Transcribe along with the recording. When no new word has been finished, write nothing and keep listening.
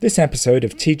This episode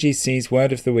of TGC's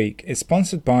Word of the Week is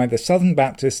sponsored by the Southern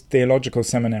Baptist Theological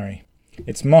Seminary.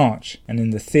 It's March, and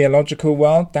in the theological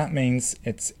world, that means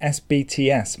it's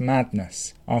SBTS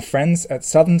madness. Our friends at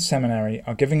Southern Seminary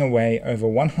are giving away over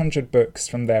 100 books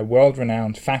from their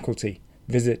world-renowned faculty.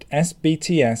 Visit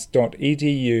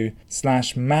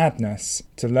sbts.edu/madness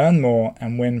to learn more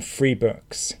and win free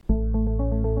books.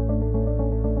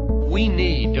 We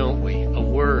need, don't we, a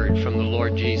word from the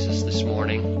Lord Jesus this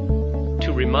morning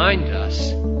to remind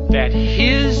us that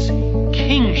His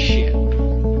kingship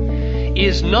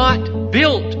is not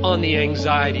built on the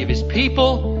anxiety of His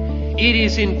people. It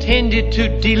is intended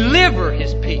to deliver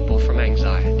His people from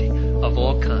anxiety of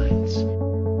all kinds.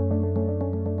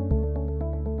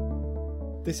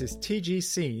 This is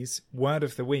TGC's Word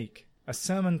of the Week, a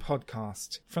sermon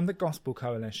podcast from the Gospel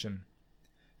Coalition.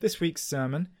 This week's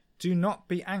sermon, Do Not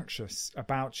Be Anxious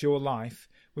About Your Life,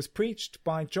 was preached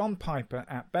by John Piper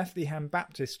at Bethlehem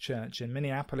Baptist Church in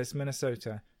Minneapolis,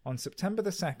 Minnesota on September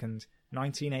 2nd,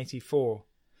 1984.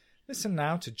 Listen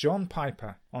now to John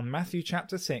Piper on Matthew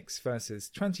chapter 6 verses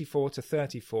 24 to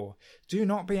 34. Do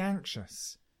not be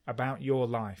anxious about your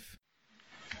life.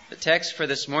 The text for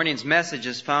this morning's message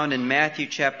is found in Matthew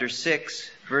chapter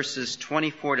 6 verses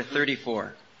 24 to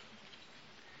 34.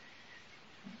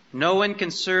 No one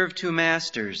can serve two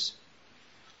masters,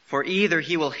 for either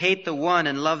he will hate the one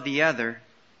and love the other,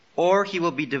 or he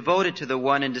will be devoted to the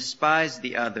one and despise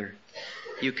the other.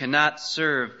 You cannot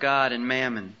serve God and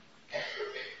mammon.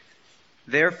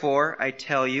 Therefore, I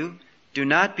tell you, do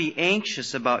not be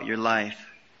anxious about your life,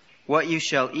 what you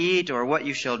shall eat or what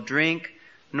you shall drink,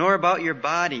 nor about your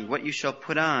body, what you shall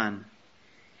put on.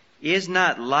 Is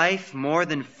not life more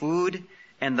than food,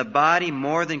 and the body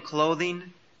more than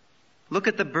clothing? Look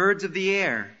at the birds of the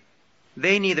air.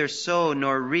 They neither sow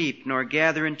nor reap nor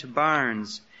gather into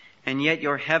barns, and yet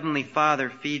your heavenly Father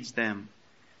feeds them.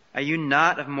 Are you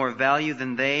not of more value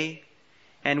than they?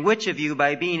 And which of you,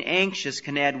 by being anxious,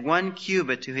 can add 1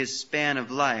 cubit to his span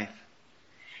of life?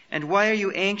 And why are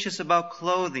you anxious about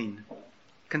clothing?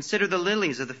 Consider the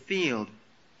lilies of the field,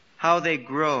 how they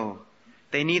grow.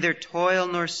 They neither toil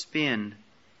nor spin.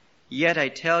 Yet I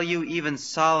tell you, even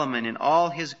Solomon in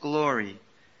all his glory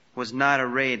was not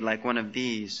arrayed like one of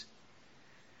these.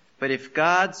 But if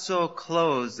God so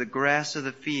clothes the grass of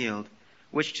the field,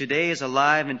 which today is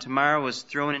alive and tomorrow is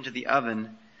thrown into the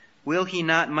oven, will He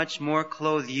not much more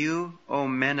clothe you, O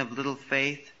men of little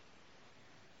faith?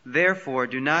 Therefore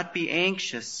do not be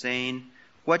anxious, saying,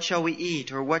 What shall we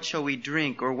eat, or what shall we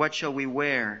drink, or what shall we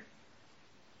wear?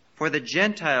 For the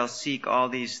Gentiles seek all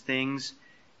these things,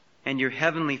 and your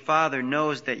heavenly Father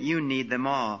knows that you need them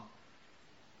all.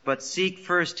 But seek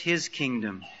first His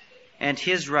kingdom and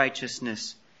His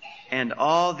righteousness, and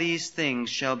all these things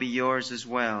shall be yours as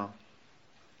well.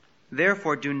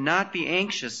 Therefore do not be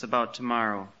anxious about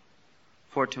tomorrow,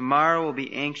 for tomorrow will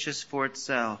be anxious for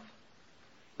itself.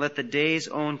 Let the day's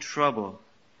own trouble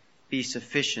be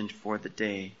sufficient for the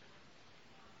day.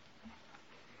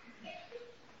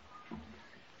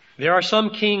 There are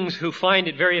some kings who find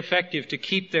it very effective to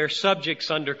keep their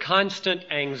subjects under constant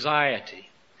anxiety.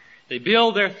 They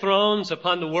build their thrones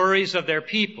upon the worries of their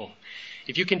people.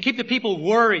 If you can keep the people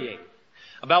worrying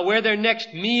about where their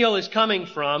next meal is coming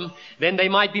from, then they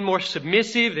might be more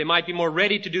submissive, they might be more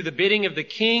ready to do the bidding of the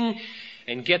king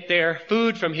and get their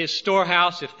food from his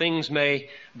storehouse if things may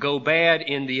go bad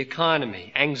in the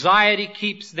economy. Anxiety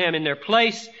keeps them in their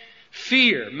place.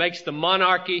 Fear makes the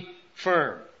monarchy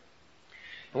firm.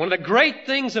 And one of the great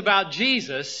things about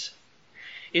Jesus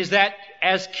is that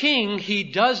as king, He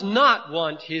does not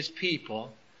want His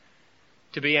people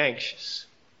to be anxious.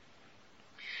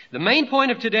 The main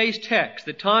point of today's text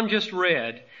that Tom just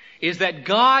read is that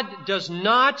God does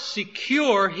not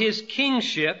secure His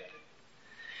kingship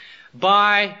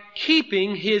by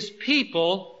keeping His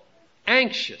people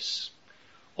anxious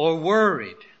or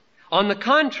worried. On the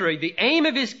contrary, the aim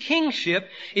of His kingship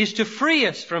is to free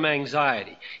us from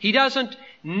anxiety. He doesn't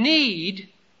need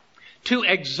to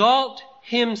exalt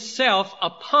Himself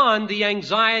upon the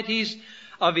anxieties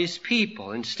of His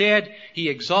people. Instead, He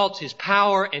exalts His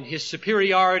power and His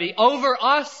superiority over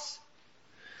us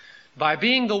by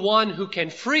being the one who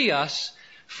can free us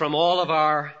from all of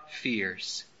our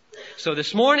fears. So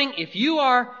this morning, if you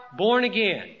are born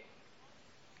again,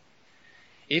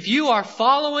 if you are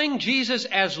following Jesus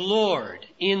as Lord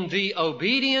in the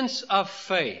obedience of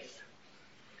faith,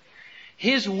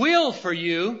 His will for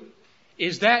you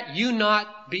is that you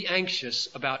not be anxious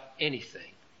about anything.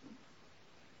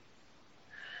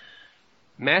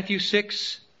 Matthew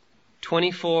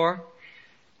 6:24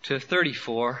 to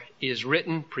 34 is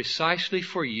written precisely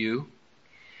for you,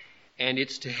 And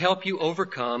it's to help you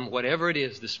overcome whatever it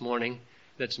is this morning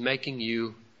that's making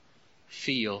you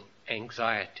feel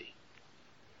anxiety.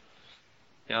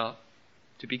 Now,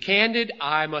 to be candid,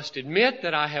 I must admit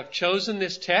that I have chosen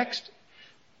this text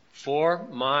for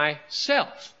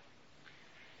myself.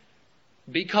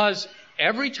 Because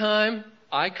every time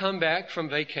I come back from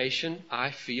vacation, I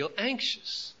feel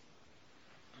anxious.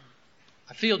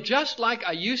 I feel just like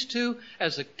I used to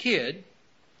as a kid,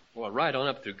 well, right on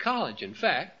up through college, in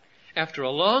fact, after a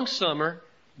long summer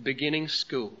beginning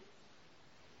school.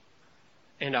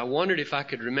 And I wondered if I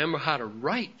could remember how to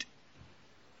write.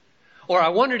 Or I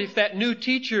wondered if that new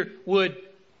teacher would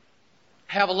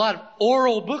have a lot of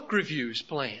oral book reviews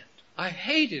planned. I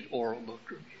hated oral book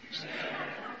reviews.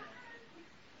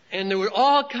 And there were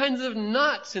all kinds of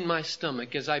knots in my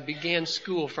stomach as I began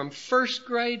school from first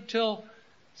grade till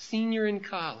senior in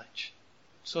college.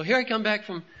 So here I come back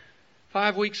from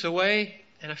 5 weeks away,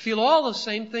 and I feel all the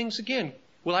same things again.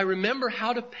 Will I remember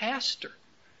how to pastor?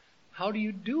 How do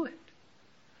you do it?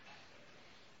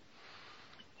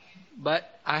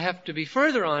 But I have to be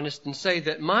further honest and say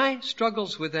that my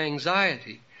struggles with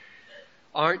anxiety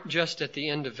aren't just at the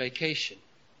end of vacation.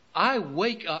 I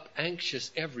wake up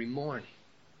anxious every morning.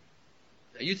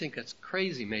 Now you think that's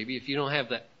crazy maybe if you don't have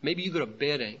that. Maybe you go to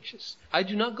bed anxious. I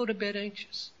do not go to bed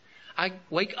anxious. I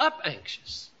wake up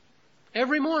anxious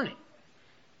every morning.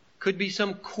 Could be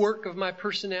some quirk of my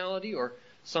personality or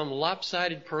some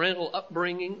lopsided parental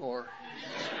upbringing or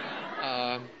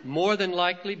more than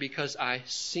likely because I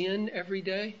sin every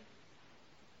day.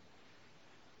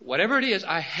 Whatever it is,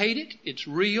 I hate it, it's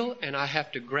real, and I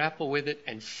have to grapple with it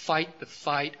and fight the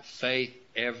fight of faith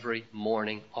every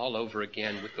morning all over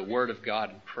again with the Word of God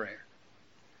and prayer.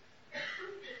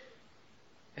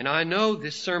 And I know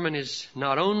this sermon is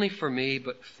not only for me,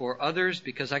 but for others,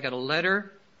 because I got a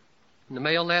letter in the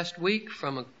mail last week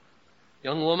from a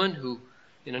young woman who,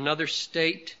 in another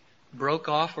state, broke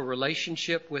off a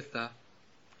relationship with a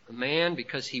man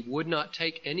because he would not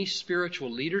take any spiritual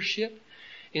leadership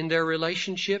in their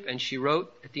relationship. And she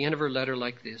wrote at the end of her letter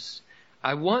like this: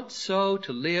 I want so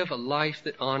to live a life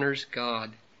that honors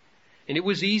God. And it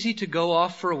was easy to go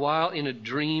off for a while in a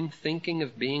dream thinking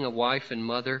of being a wife and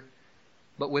mother.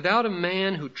 But without a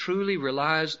man who truly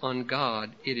relies on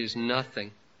God, it is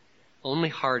nothing, only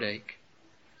heartache.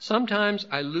 Sometimes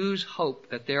I lose hope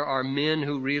that there are men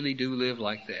who really do live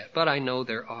like that, but I know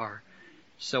there are.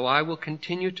 So I will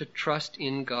continue to trust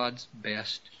in God's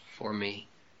best for me.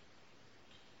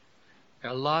 There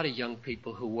are a lot of young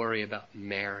people who worry about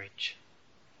marriage,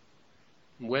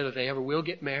 whether they ever will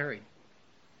get married.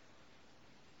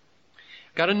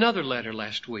 Got another letter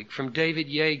last week from David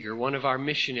Yeager, one of our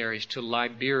missionaries to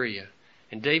Liberia.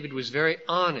 And David was very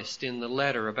honest in the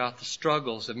letter about the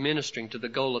struggles of ministering to the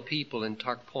Gola people in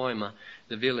Tarkpoima,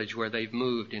 the village where they've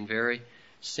moved in very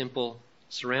simple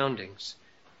surroundings.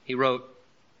 He wrote,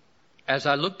 as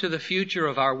I look to the future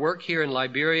of our work here in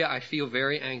Liberia, I feel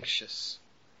very anxious.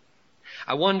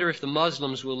 I wonder if the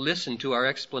Muslims will listen to our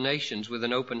explanations with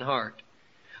an open heart.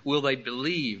 Will they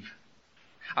believe?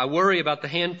 I worry about the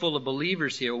handful of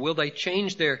believers here. Will they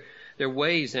change their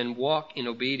ways and walk in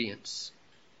obedience?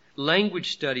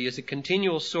 Language study is a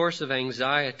continual source of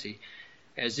anxiety,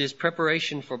 as is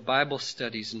preparation for Bible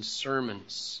studies and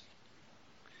sermons.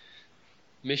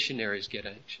 Missionaries get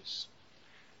anxious.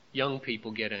 Young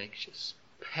people get anxious.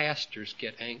 Pastors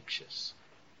get anxious.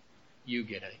 You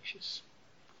get anxious.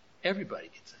 Everybody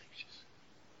gets anxious.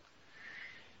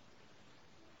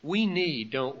 We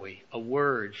need, don't we, a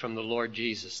word from the Lord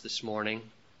Jesus this morning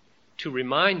to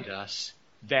remind us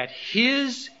that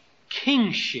His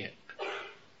kingship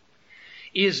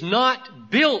is not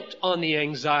built on the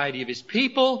anxiety of His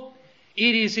people.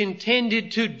 It is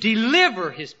intended to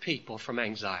deliver His people from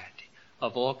anxiety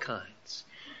of all kinds.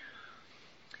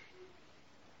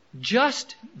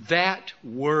 Just that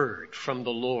word from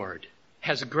the Lord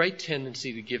has a great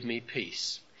tendency to give me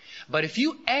peace. But if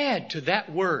you add to that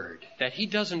word that He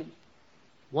doesn't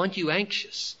want you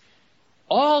anxious,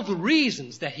 all the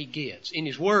reasons that He gives in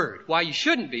His word why you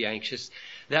shouldn't be anxious,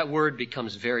 that word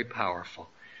becomes very powerful.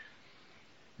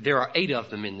 There are 8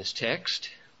 of them in this text.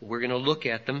 We're going to look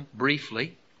at them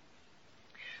briefly.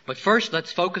 But first,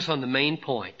 let's focus on the main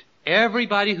point.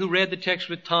 Everybody who read the text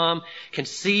with Tom can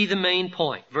see the main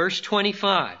point. Verse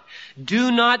 25,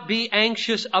 do not be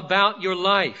anxious about your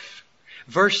life.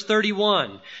 Verse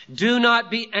 31, do not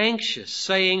be anxious,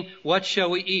 saying, what shall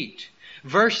we eat?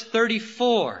 Verse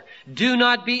 34, do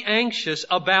not be anxious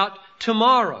about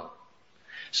tomorrow.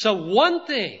 So one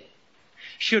thing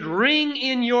should ring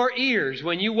in your ears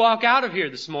when you walk out of here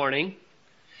this morning.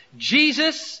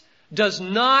 Jesus does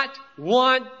not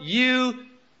want you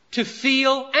to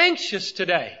feel anxious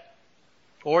today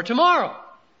or tomorrow.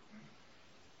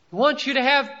 He wants you to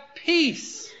have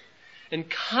peace and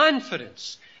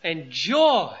confidence and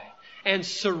joy and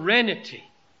serenity.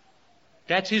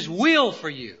 That's His will for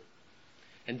you.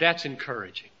 And that's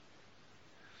encouraging.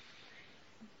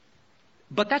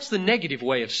 But that's the negative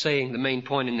way of saying the main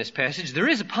point in this passage. There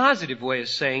is a positive way of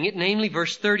saying it, namely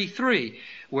verse 33,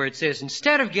 where it says,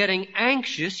 instead of getting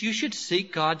anxious, you should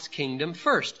seek God's kingdom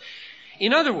first.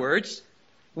 In other words,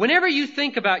 whenever you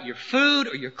think about your food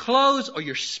or your clothes or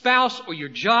your spouse or your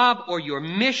job or your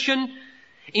mission,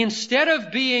 instead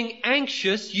of being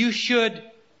anxious, you should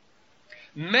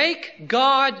make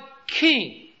God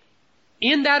king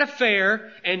in that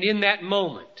affair and in that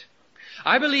moment.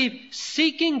 I believe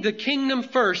seeking the kingdom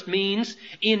first means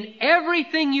in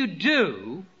everything you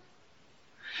do,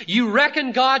 you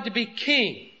reckon God to be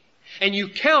king and you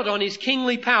count on His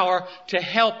kingly power to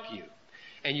help you,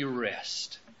 and you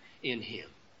rest in Him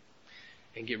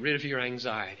and get rid of your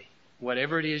anxiety,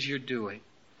 whatever it is you're doing.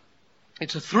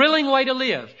 It's a thrilling way to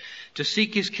live, to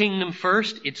seek His kingdom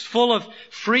first. It's full of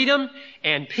freedom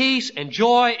and peace and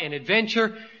joy and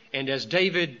adventure, and as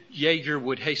David Yeager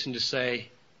would hasten to say,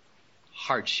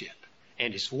 hardship.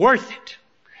 And it's worth it.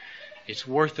 It's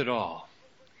worth it all.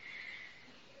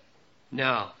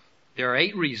 Now, there are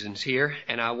 8 reasons here,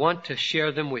 and I want to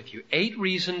share them with you. 8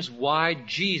 reasons why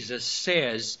Jesus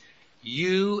says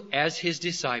you, as His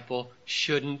disciple,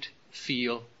 shouldn't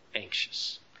feel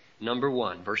anxious. Number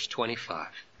 1, verse 25.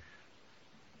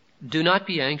 Do not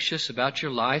be anxious about your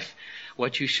life,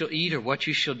 what you shall eat or what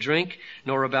you shall drink,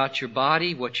 nor about your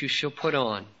body, what you shall put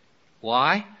on.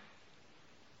 Why?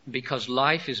 Because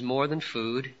life is more than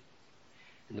food,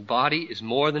 and the body is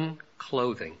more than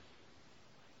clothing.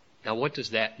 Now, what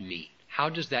does that mean? How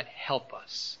does that help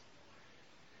us?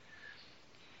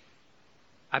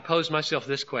 I pose myself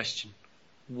this question.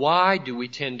 Why do we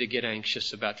tend to get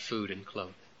anxious about food and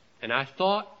clothing? And I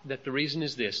thought that the reason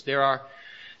is this. There are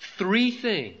 3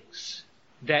 things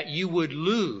that you would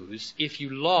lose if you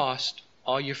lost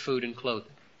all your food and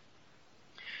clothing.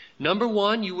 Number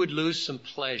 1, you would lose some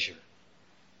pleasure.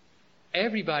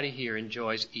 Everybody here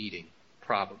enjoys eating,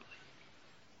 probably.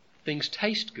 Things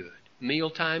taste good.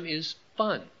 Mealtime is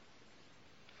fun.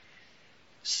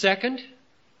 Second,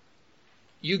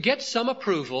 you get some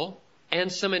approval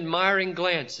and some admiring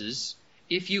glances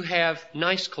if you have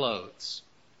nice clothes.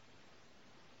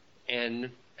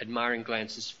 And admiring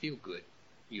glances feel good.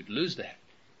 You'd lose that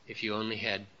if you only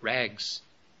had rags.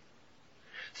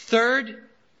 Third,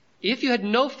 if you had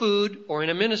no food or in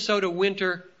a Minnesota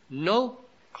winter, no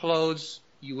clothes,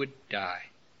 you would die.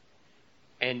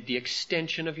 And the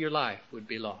extension of your life would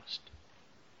be lost.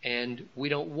 And we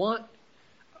don't want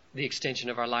the extension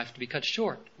of our life to be cut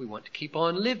short. We want to keep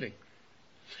on living.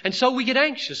 And so we get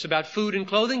anxious about food and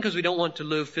clothing because we don't want to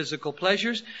lose physical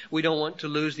pleasures. We don't want to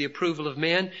lose the approval of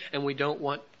men. And we don't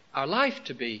want our life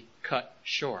to be cut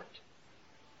short.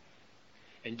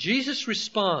 And Jesus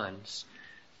responds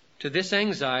to this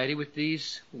anxiety with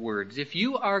these words. If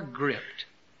you are gripped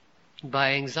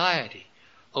by anxiety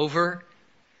over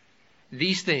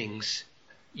these things,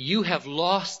 you have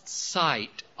lost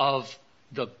sight of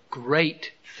the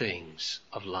great things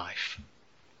of life.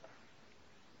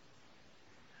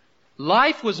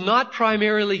 Life was not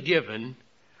primarily given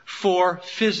for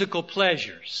physical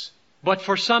pleasures, but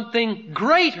for something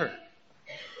greater.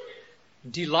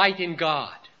 Delight in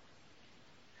God.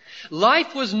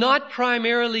 Life was not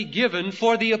primarily given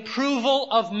for the approval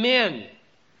of men,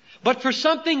 but for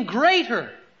something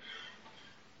greater.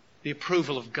 The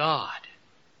approval of God.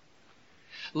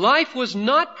 Life was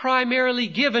not primarily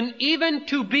given even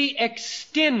to be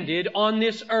extended on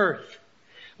this earth,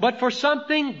 but for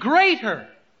something greater.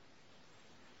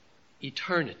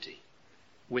 Eternity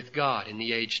with God in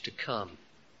the age to come.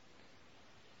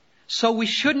 So we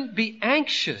shouldn't be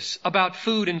anxious about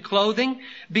food and clothing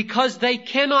because they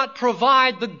cannot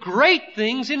provide the great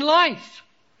things in life.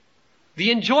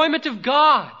 The enjoyment of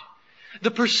God,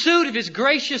 the pursuit of His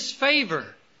gracious favor,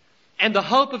 and the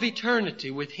hope of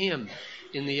eternity with Him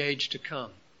in the age to come.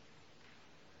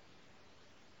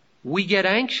 We get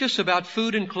anxious about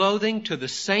food and clothing to the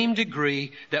same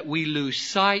degree that we lose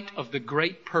sight of the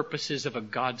great purposes of a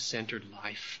God-centered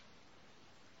life.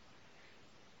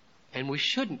 And we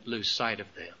shouldn't lose sight of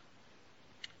them.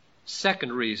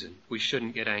 Second reason we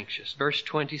shouldn't get anxious. Verse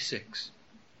 26.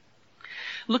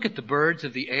 Look at the birds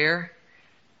of the air.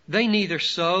 They neither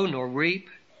sow nor reap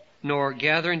nor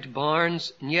gather into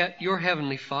barns, and yet your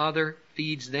heavenly Father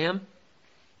feeds them.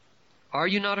 Are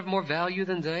you not of more value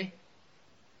than they?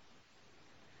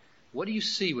 What do you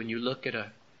see when you look at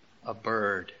a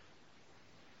bird?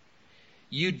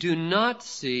 you do not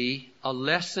see a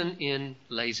lesson in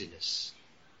laziness.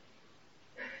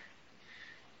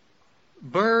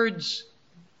 Birds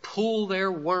pull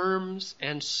their worms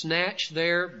and snatch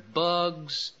their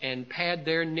bugs and pad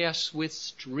their nests with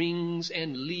strings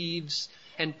and leaves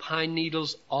and pine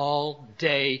needles all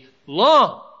day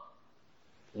long.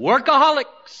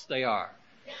 Workaholics they are,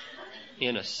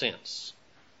 in a sense.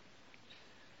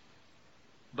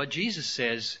 But Jesus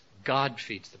says God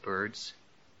feeds the birds.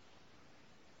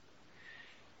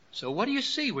 So what do you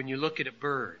see when you look at a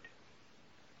bird?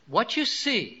 What you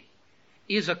see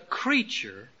is a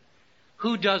creature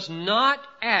who does not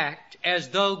act as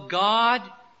though God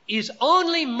is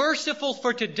only merciful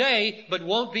for today but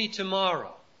won't be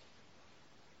tomorrow.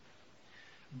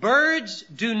 Birds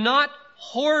do not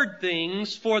hoard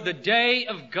things for the day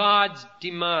of God's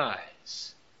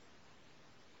demise.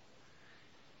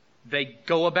 They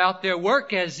go about their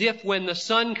work as if when the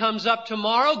sun comes up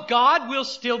tomorrow, God will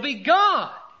still be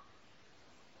God.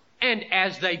 And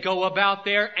as they go about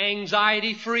their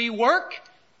anxiety-free work,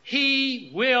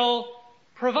 He will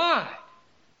provide.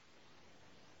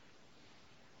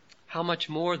 How much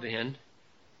more then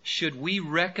should we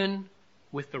reckon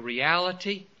with the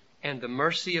reality and the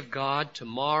mercy of God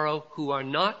tomorrow, who are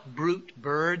not brute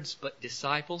birds but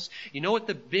disciples? You know what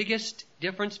the biggest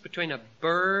difference between a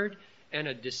bird and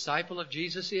a disciple of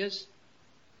Jesus is?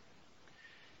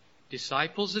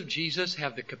 Disciples of Jesus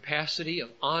have the capacity of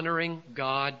honoring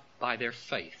God by their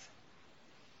faith.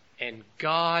 And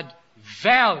God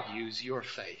values your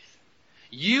faith.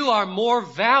 You are more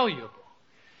valuable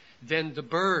than the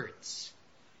birds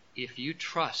if you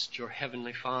trust your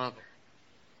Heavenly Father.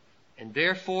 And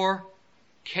therefore,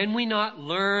 can we not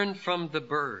learn from the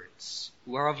birds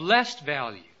who are of less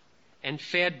value and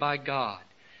fed by God,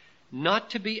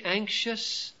 not to be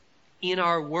anxious in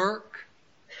our work,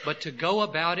 but to go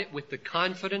about it with the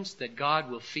confidence that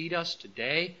God will feed us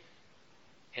today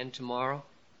and tomorrow?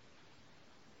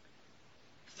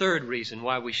 Third reason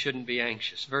why we shouldn't be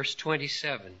anxious. Verse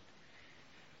 27.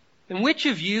 And which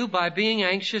of you, by being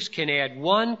anxious, can add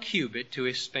 1 cubit to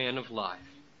his span of life?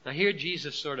 Now here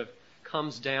Jesus sort of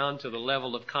comes down to the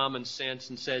level of common sense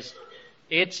and says,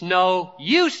 it's no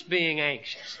use being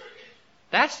anxious.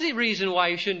 That's the reason why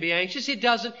you shouldn't be anxious. It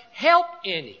doesn't help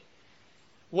any.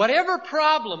 Whatever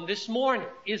problem this morning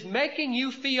is making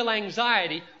you feel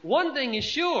anxiety, one thing is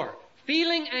sure,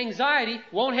 feeling anxiety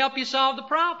won't help you solve the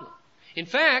problem. In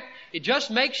fact, it just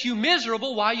makes you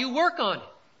miserable while you work on it.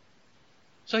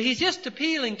 So he's just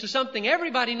appealing to something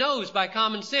everybody knows by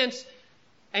common sense.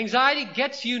 Anxiety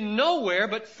gets you nowhere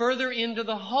but further into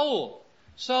the hole.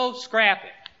 So scrap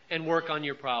it and work on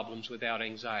your problems without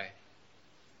anxiety.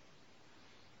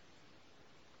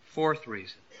 Fourth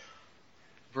reason.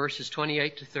 Verses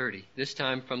 28 to 30, this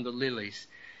time from the lilies.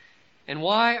 And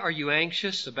why are you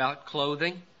anxious about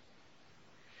clothing?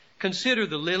 Consider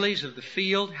the lilies of the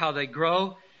field, how they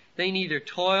grow. They neither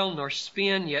toil nor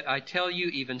spin, yet I tell you,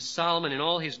 even Solomon in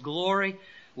all his glory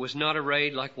was not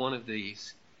arrayed like one of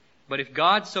these. But if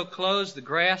God so clothes the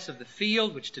grass of the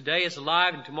field, which today is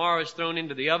alive and tomorrow is thrown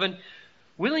into the oven,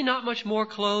 will He not much more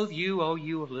clothe you, O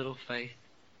you of little faith?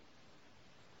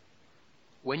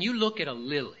 When you look at a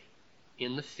lily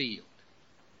in the field,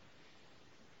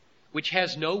 which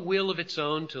has no will of its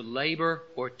own to labor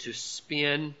or to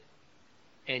spin,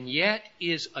 and yet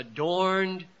is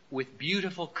adorned with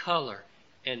beautiful color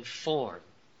and form,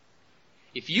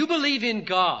 if you believe in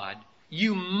God,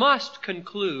 you must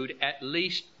conclude at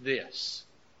least this: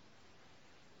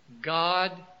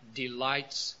 God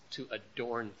delights to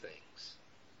adorn things.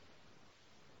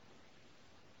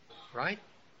 Right?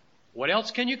 What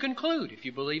else can you conclude if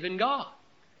you believe in God?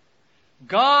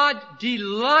 God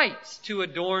delights to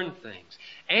adorn things.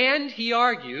 And he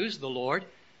argues, the Lord,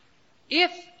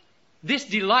 if this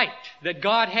delight that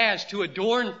God has to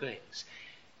adorn things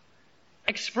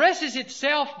expresses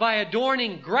itself by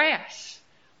adorning grass,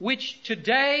 which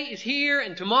today is here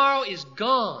and tomorrow is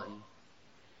gone,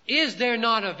 is there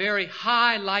not a very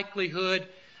high likelihood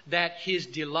that His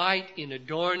delight in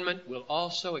adornment will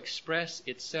also express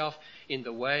itself in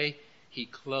the way He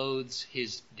clothes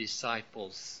His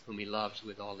disciples, whom He loves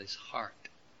with all His heart?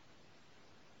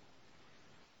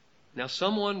 Now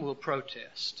someone will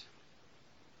protest.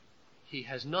 He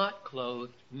has not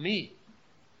clothed me.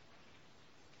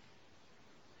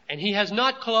 And He has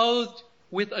not clothed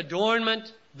with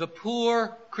adornment the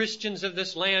poor Christians of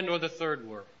this land or the third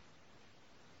world.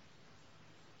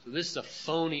 So this is a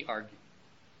phony argument.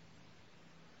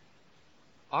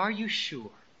 Are you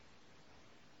sure?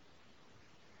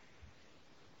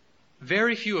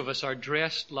 Very few of us are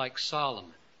dressed like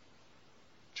Solomon.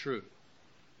 True.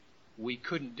 We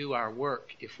couldn't do our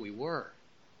work if we were.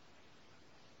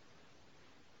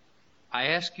 I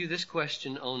ask you this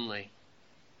question only.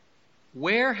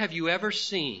 Where have you ever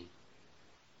seen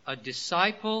a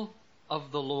disciple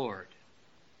of the Lord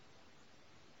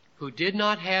who did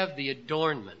not have the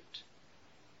adornment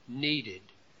needed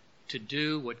to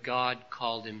do what God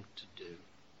called him to do?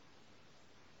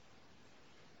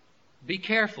 Be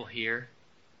careful here.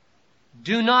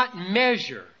 Do not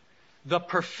measure the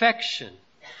perfection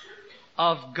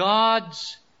of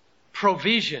God's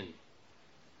provision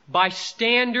by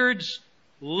standards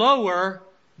lower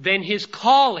than His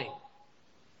calling.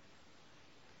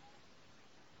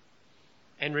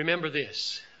 And remember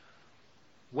this,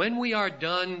 when we are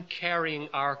done carrying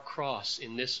our cross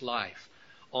in this life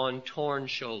on torn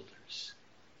shoulders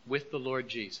with the Lord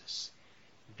Jesus,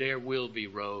 there will be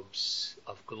robes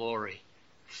of glory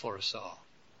for us all.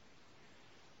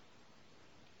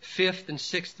 Fifth and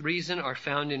sixth reason are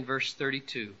found in verse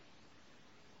 32.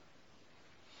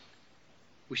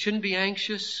 We shouldn't be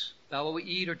anxious about what we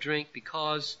eat or drink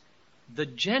because the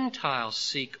Gentiles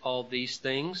seek all these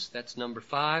things. That's number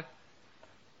 5.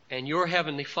 And your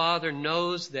heavenly Father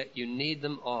knows that you need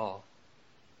them all.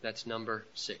 That's number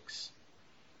 6.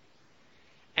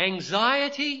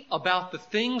 Anxiety about the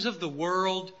things of the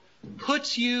world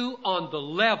puts you on the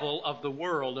level of the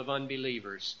world of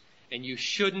unbelievers, and you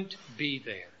shouldn't be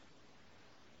there.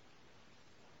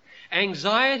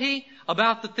 Anxiety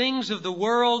about the things of the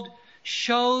world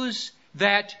shows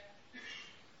that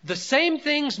the same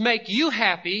things make you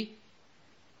happy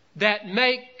that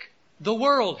make the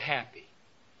world happy.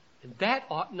 And that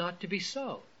ought not to be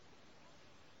so.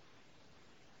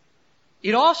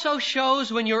 It also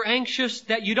shows when you're anxious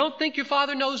that you don't think your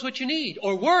Father knows what you need.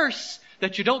 Or worse,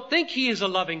 that you don't think He is a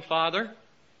loving Father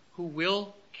who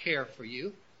will care for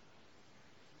you.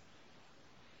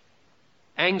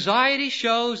 Anxiety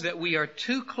shows that we are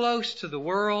too close to the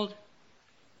world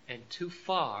and too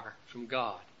far from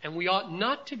God. And we ought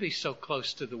not to be so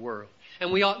close to the world.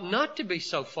 And we ought not to be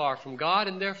so far from God,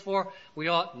 and therefore we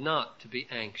ought not to be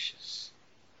anxious.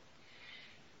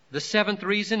 The 7th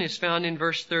reason is found in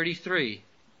verse 33.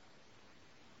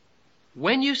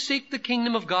 When you seek the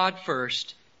kingdom of God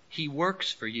first, He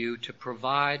works for you to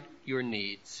provide your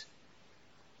needs.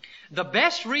 The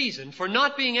best reason for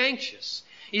not being anxious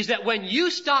is that when you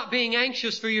stop being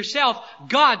anxious for yourself,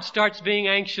 God starts being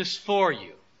anxious for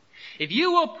you. If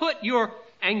you will put your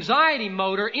anxiety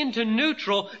motor into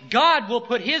neutral, God will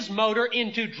put His motor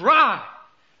into drive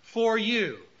for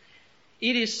you.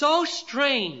 It is so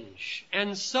strange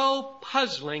and so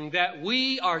puzzling that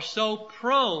we are so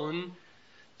prone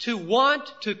to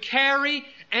want to carry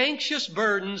anxious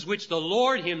burdens which the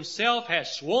Lord Himself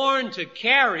has sworn to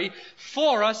carry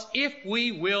for us if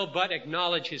we will but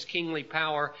acknowledge His kingly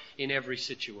power in every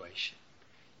situation.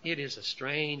 It is a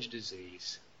strange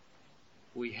disease.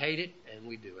 We hate it and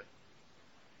we do it.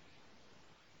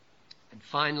 And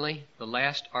finally, the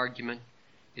last argument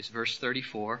is verse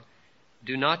 34.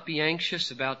 Do not be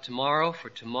anxious about tomorrow, for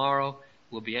tomorrow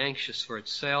will be anxious for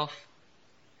itself.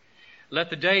 Let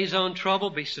the day's own trouble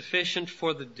be sufficient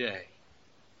for the day.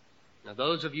 Now,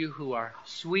 those of you who are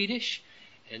Swedish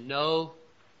and know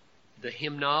the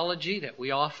hymnology that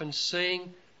we often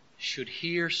sing should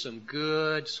hear some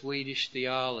good Swedish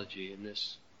theology in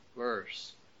this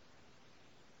verse.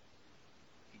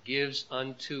 It gives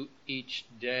unto each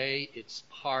day its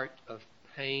part of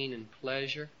pain and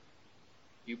pleasure.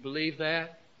 You believe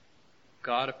that?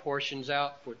 God apportions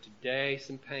out for today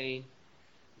some pain,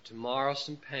 tomorrow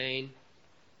some pain,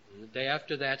 and the day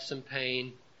after that some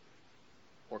pain,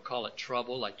 or call it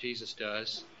trouble like Jesus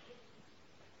does.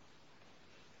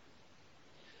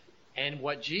 And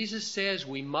what Jesus says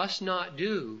we must not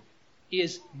do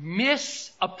is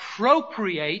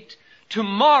misappropriate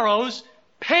tomorrow's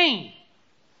pain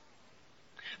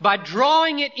by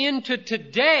drawing it into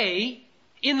today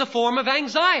in the form of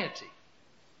anxiety.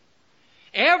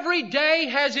 Every day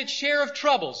has its share of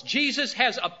troubles. Jesus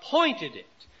has appointed it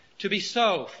to be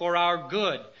so for our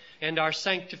good and our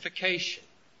sanctification.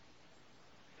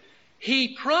 He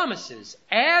promises,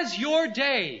 as your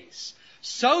days,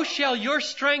 so shall your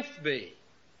strength be.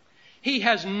 He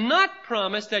has not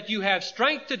promised that you have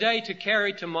strength today to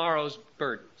carry tomorrow's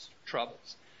burdens,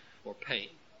 troubles, or pain.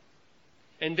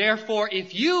 And therefore,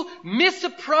 if you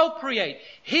misappropriate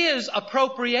His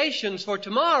appropriations for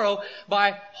tomorrow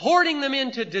by hoarding them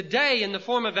into today in the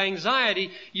form of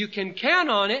anxiety, you can count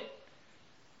on it,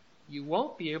 you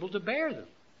won't be able to bear them.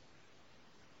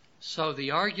 So the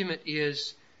argument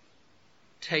is,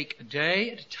 take a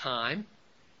day at a time,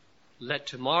 let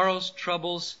tomorrow's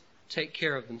troubles take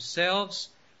care of themselves.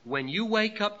 When you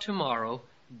wake up tomorrow,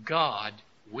 God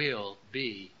will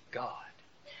be God.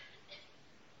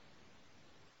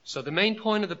 So the main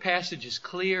point of the passage is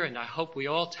clear, and I hope we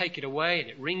all take it away, and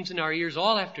it rings in our ears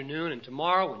all afternoon and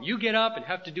tomorrow when you get up and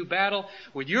have to do battle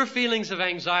with your feelings of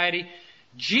anxiety.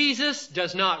 Jesus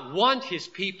does not want His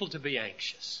people to be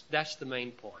anxious. That's the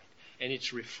main point, and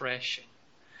it's refreshing.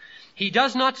 He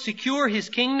does not secure His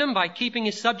kingdom by keeping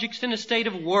His subjects in a state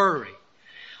of worry.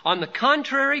 On the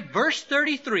contrary, verse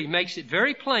 33 makes it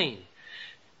very plain.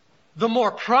 The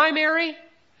more primary,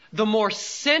 the more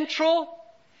central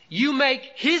you make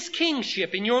His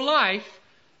kingship in your life,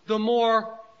 the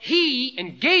more He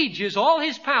engages all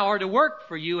His power to work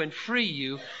for you and free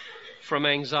you from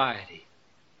anxiety.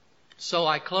 So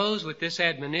I close with this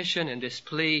admonition and this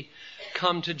plea.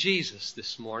 Come to Jesus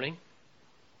this morning.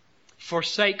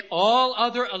 Forsake all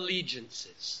other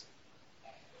allegiances.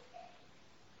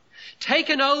 Take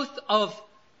an oath of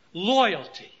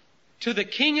loyalty to the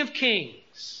King of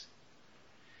Kings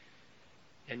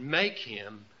and make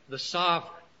Him the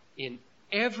sovereign in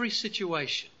every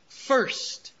situation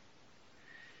first,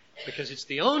 because it's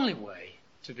the only way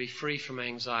to be free from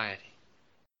anxiety.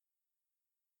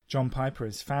 John Piper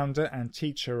is founder and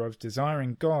teacher of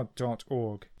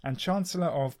DesiringGod.org and Chancellor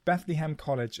of Bethlehem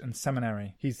College and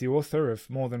Seminary. He's the author of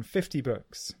more than 50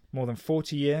 books. More than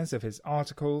 40 years of his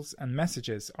articles and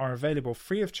messages are available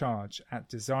free of charge at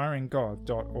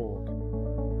DesiringGod.org.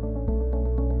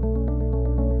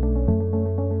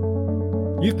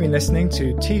 You've been listening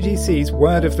to TGC's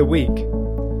Word of the Week.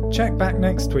 Check back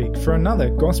next week for another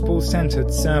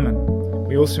gospel-centered sermon.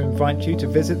 We also invite you to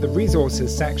visit the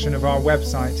resources section of our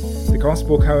website,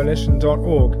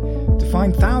 thegospelcoalition.org, to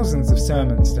find thousands of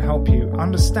sermons to help you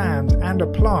understand and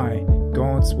apply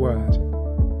God's Word.